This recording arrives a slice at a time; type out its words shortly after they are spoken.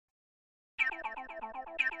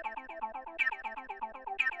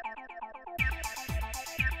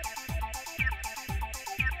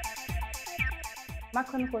My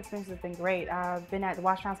clinical experience has been great. I've been at the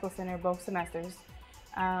Washington Hospital Center both semesters.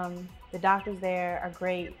 The doctors there are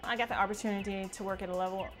great. I got the opportunity to work at a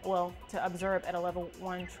to observe at a level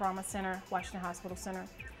 1 trauma center, Washington Hospital Center.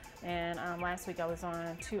 And last week I was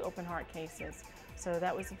on 2 open heart cases. So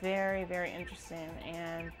that was very, very interesting.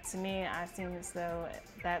 And to me, I seem as though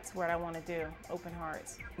that's what I want to do, open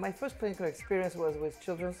hearts. My first clinical experience was with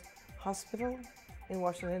Children's Hospital in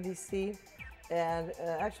Washington, D.C. And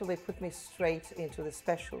actually put me straight into the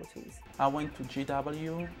specialties. I went to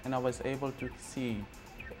GW and I was able to see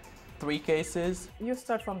 3 cases. You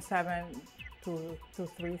start from 7 to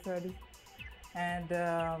 3:30, and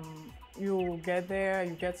you get there,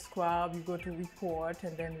 you get scrubbed, you go to report,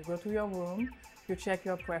 and then you go to your room, you check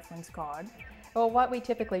your preference card. Well, what we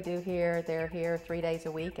typically do here, they're here 3 days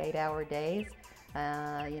a week, 8-hour days.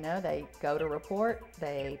 They go to report,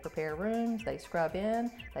 they prepare rooms, they scrub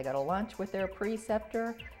in, they go to lunch with their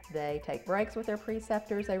preceptor, they take breaks with their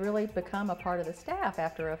preceptors. They really become a part of the staff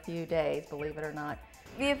after a few days, believe it or not.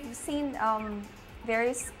 We've seen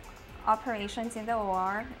various operations in the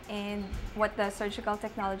OR and what the surgical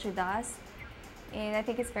technology does, and I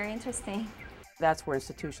think it's very interesting. That's where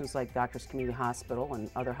institutions like Doctors Community Hospital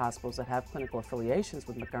and other hospitals that have clinical affiliations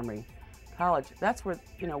with Montgomery College, that's where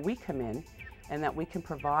we come in, and that we can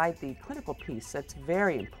provide the clinical piece that's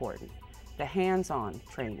very important, the hands-on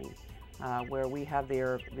training, where we have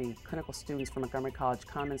the clinical students from Montgomery College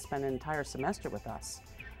come and spend an entire semester with us.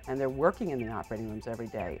 And they're working in the operating rooms every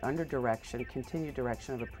day under direction, continued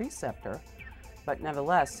direction of a preceptor. But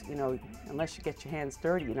nevertheless, unless you get your hands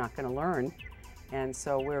dirty, you're not going to learn. And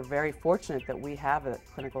so we're very fortunate that we have a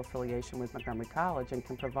clinical affiliation with Montgomery College and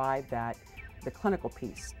can provide the clinical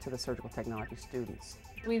piece to the surgical technology students.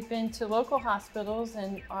 We've been to local hospitals,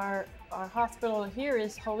 and our hospital here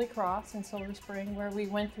is Holy Cross in Silver Spring, where we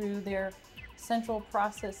went through their central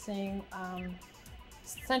processing,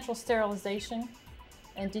 central sterilization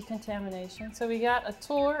and decontamination. So we got a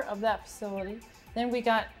tour of that facility. Then we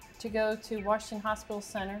got to go to Washington Hospital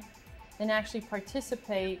Center and actually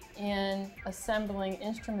participate in assembling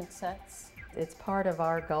instrument sets. It's part of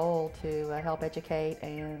our goal to help educate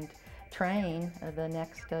and train the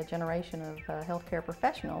next generation of healthcare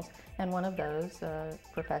professionals, and one of those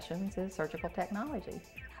professions is surgical technology.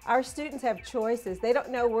 Our students have choices. They don't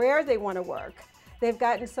know where they want to work. They've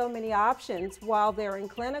gotten so many options while they're in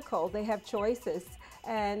clinical. They have choices,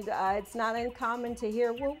 and it's not uncommon to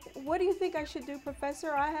hear, well, what do you think I should do,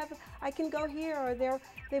 Professor? I can go here, or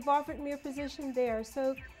they've offered me a position there.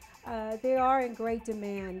 So they are in great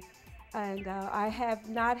demand, and I have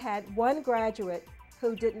not had one graduate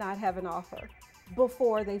who did not have an offer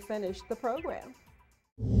before they finished the program.